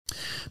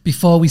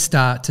Before we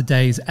start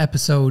today's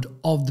episode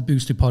of the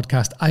Boostly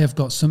Podcast, I have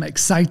got some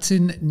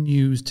exciting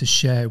news to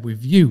share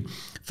with you.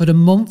 For the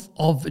month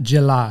of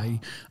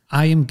July,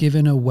 I am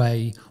giving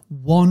away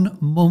 1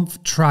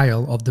 month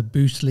trial of the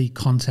Boostly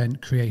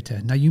Content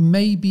Creator. Now, you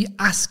may be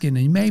asking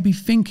and you may be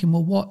thinking,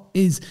 well, what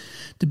is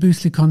the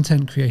Boostly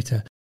Content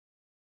Creator?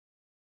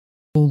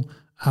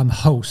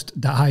 Host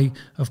that I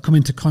have come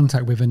into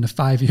contact with in the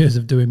 5 years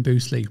of doing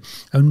Boostly.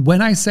 And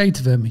when I say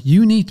to them,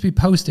 you need to be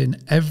posting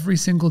every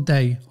single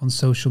day on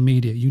social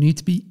media, you need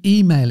to be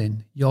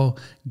emailing your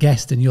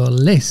guest and your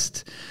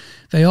list,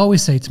 they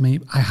always say to me,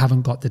 I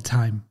haven't got the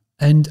time.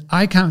 And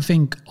I can't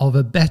think of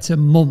a better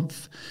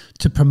month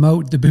to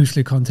promote the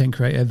Boostly Content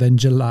Creator than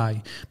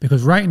July,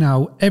 because right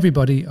now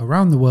everybody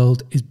around the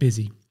world is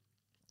busy,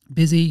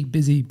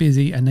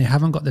 and they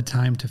haven't got the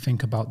time to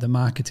think about the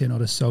marketing or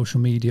the social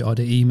media or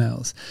the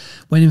emails.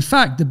 When in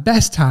fact, the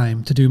best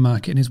time to do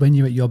marketing is when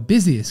you're at your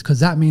busiest,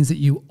 because that means that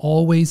you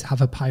always have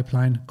a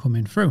pipeline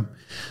coming through.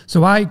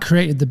 So I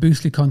created the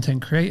Boostly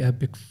Content Creator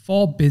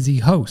for busy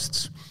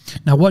hosts.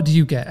 Now, what do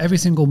you get? Every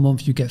single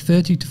month, you get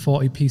 30 to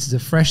 40 pieces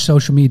of fresh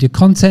social media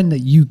content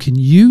that you can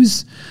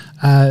use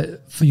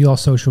for your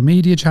social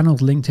media channels,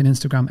 LinkedIn,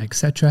 Instagram,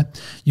 etc.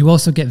 You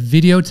also get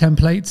video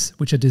templates,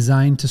 which are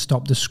designed to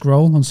stop the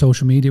scroll on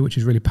social media, which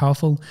is really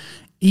powerful.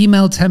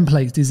 Email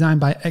templates designed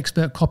by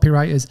expert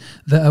copywriters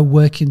that are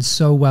working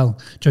so well.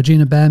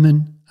 Georgina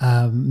Behrman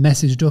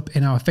messaged up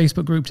in our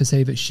Facebook group to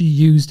say that she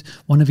used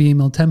one of the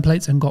email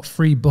templates and got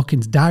free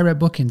bookings, direct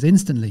bookings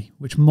instantly,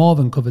 which more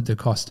than covered the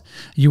cost.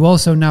 You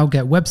also now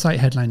get website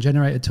headline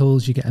generator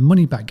tools, you get a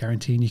money back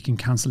guarantee, and you can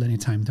cancel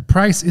anytime. The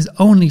price is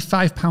only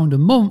 £5 a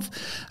month.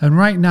 And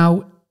right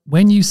now,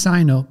 when you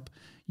sign up,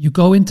 you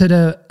go into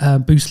the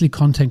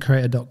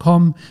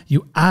boostlycontentcreator.com,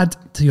 you add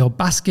to your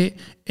basket.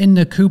 In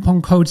the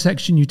coupon code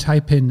section, you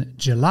type in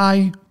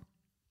July,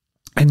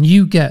 and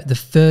you get the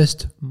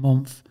first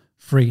month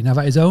free. Now,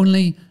 that is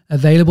only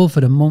available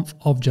for the month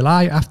of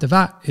July. After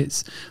that,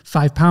 it's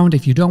 £5.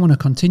 If you don't want to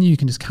continue, you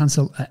can just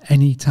cancel at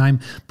any time.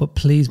 But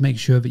please make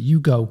sure that you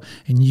go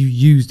and you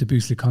use the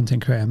Boostly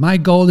Content Creator. My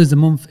goal is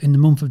in the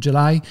month of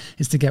July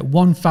is to get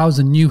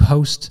 1,000 new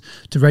hosts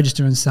to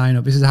register and sign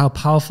up. This is how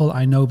powerful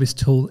I know this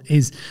tool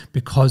is,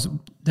 because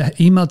the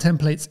email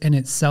templates in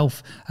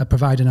itself are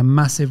providing a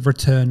massive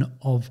return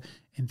of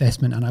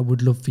investment, and I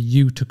would love for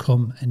you to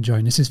come and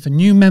join. This is for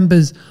new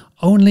members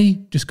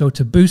only. Just go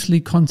to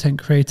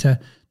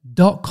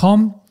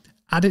boostlycontentcreator.com,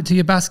 add it to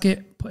your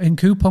basket, put in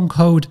coupon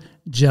code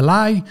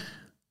July,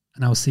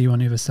 and I'll see you on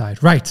the other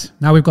side. Right,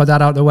 now we've got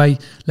that out of the way,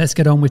 let's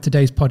get on with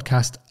today's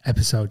podcast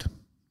episode.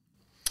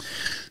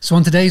 So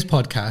on today's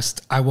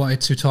podcast, I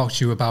wanted to talk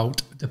to you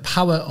about the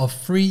power of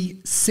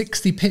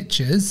 360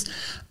 pictures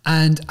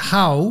and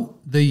how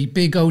the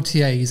big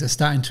OTAs are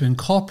starting to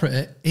incorporate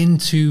it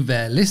into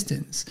their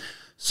listings.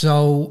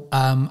 So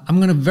I'm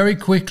going to very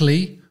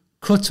quickly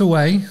cut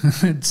away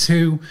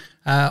to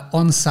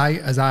on site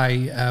as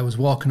I was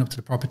walking up to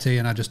the property,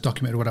 and I just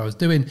documented what I was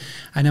doing.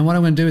 And then what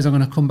I'm going to do is I'm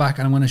going to come back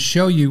and I'm going to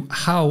show you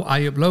how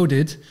I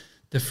uploaded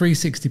the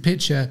 360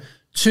 picture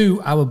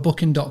to our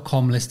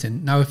booking.com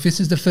listing. Now, if this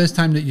is the first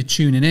time that you're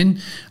tuning in,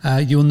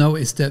 you'll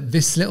notice that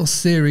this little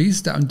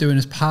series that I'm doing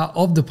as part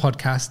of the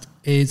podcast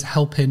is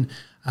helping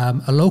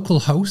a local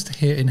host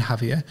here in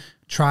Javier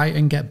try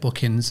and get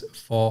bookings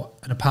for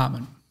an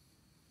apartment.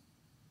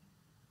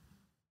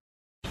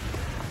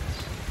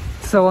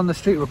 So on the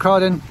street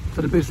recording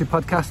for the Boostly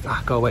Podcast,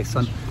 go away,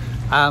 son.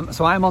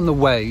 So I'm on the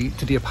way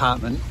to the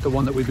apartment, the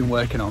one that we've been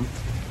working on,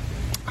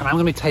 and I'm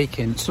going to be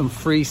taking some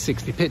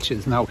 360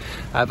 pictures. Now,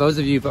 those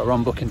of you that are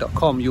on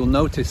booking.com, you'll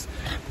notice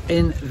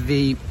in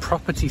the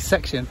property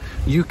section,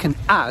 you can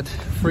add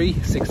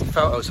 360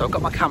 photos. So I've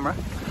got my camera,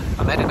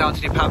 I'm heading down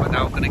to the apartment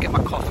now, I'm going to get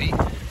my coffee,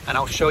 and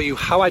I'll show you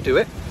how I do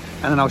it,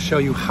 and then I'll show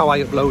you how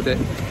I upload it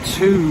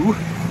to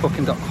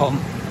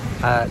booking.com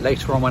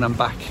later on when I'm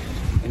back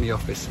in the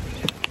office.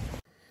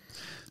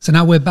 So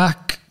now we're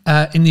back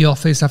in the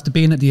office after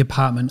being at the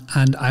apartment,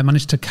 and I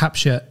managed to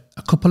capture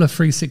a couple of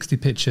 360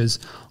 pictures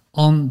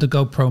on the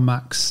GoPro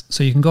Max.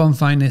 So you can go and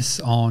find this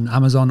on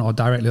Amazon or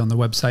directly on the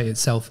website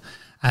itself.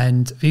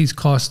 And these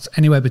cost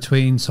anywhere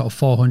between sort of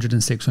 $400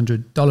 and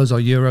 $600 or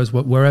euros,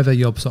 wherever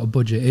your sort of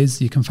budget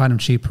is. You can find them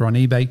cheaper on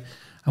eBay.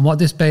 And what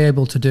this bay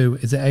able to do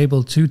is they're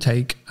able to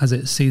take, as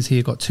it sees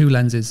here, got 2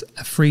 lenses,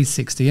 a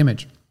 360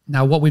 image.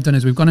 Now, what we've done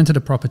is we've gone into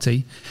the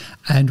property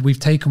and we've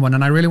taken one,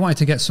 and I really wanted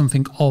to get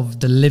something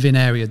of the living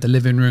area, the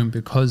living room,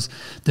 because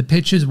the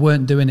pictures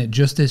weren't doing it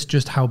justice,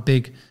 just how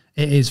big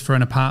it is for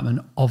an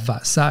apartment of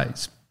that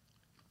size.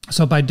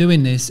 So by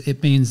doing this,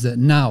 it means that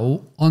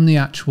now on the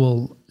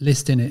actual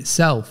listing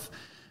itself,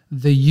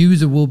 the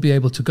user will be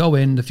able to go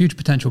in, the future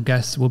potential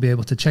guests will be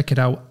able to check it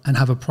out and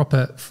have a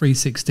proper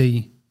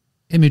 360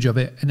 image of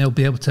it, and they'll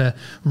be able to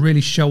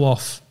really show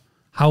off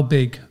how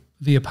big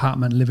the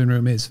apartment living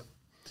room is.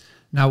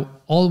 Now,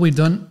 all we've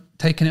done,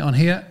 taking it on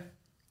here,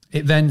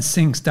 it then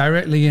syncs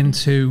directly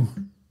into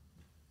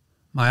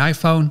my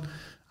iPhone.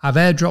 I've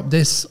airdropped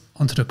this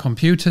onto the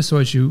computer, so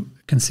as you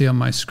can see on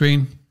my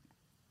screen,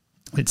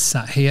 it's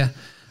sat here.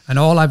 And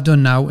all I've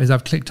done now is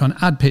I've clicked on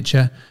add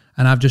picture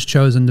and I've just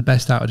chosen the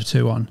best out of the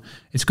two on.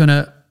 It's going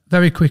to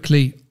very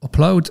quickly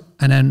upload,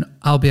 and then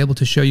I'll be able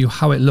to show you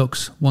how it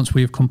looks once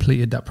we've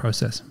completed that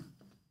process.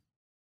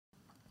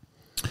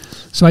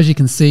 So as you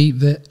can see,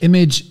 the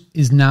image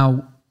is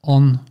now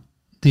on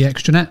the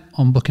extranet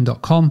on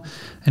booking.com.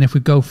 And if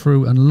we go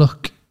through and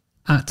look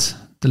at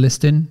the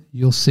listing,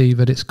 you'll see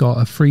that it's got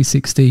a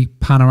 360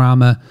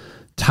 panorama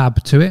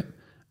tab to it.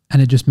 And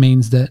it just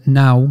means that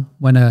now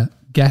when a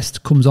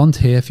guest comes onto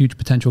here, future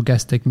potential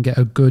guest, they can get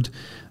a good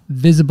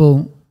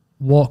visible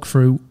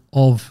walkthrough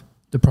of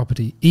the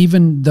property,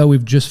 even though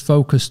we've just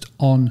focused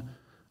on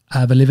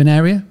the living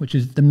area, which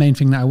is the main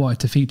thing that I wanted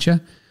to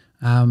feature.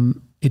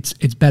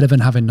 It's better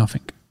than having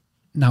nothing.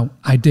 Now,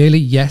 ideally,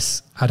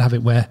 yes, I'd have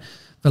it where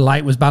the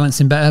light was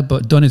balancing better,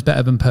 but done is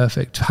better than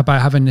perfect. By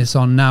having this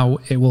on now,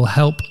 it will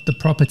help the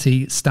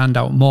property stand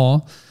out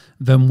more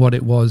than what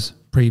it was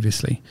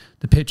previously.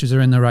 The pictures are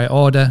in the right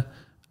order.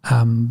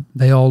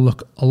 They all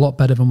look a lot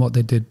better than what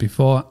they did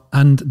before,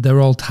 and they're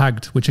all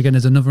tagged, which again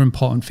is another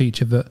important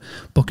feature that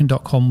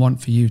Booking.com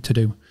want for you to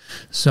do.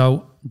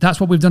 So that's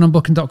what we've done on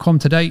Booking.com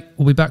today.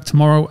 We'll be back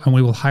tomorrow and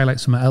we will highlight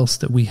something else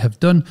that we have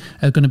done.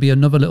 There's going to be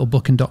another little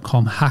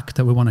Booking.com hack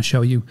that we want to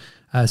show you.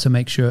 So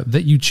make sure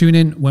that you tune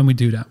in when we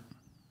do that.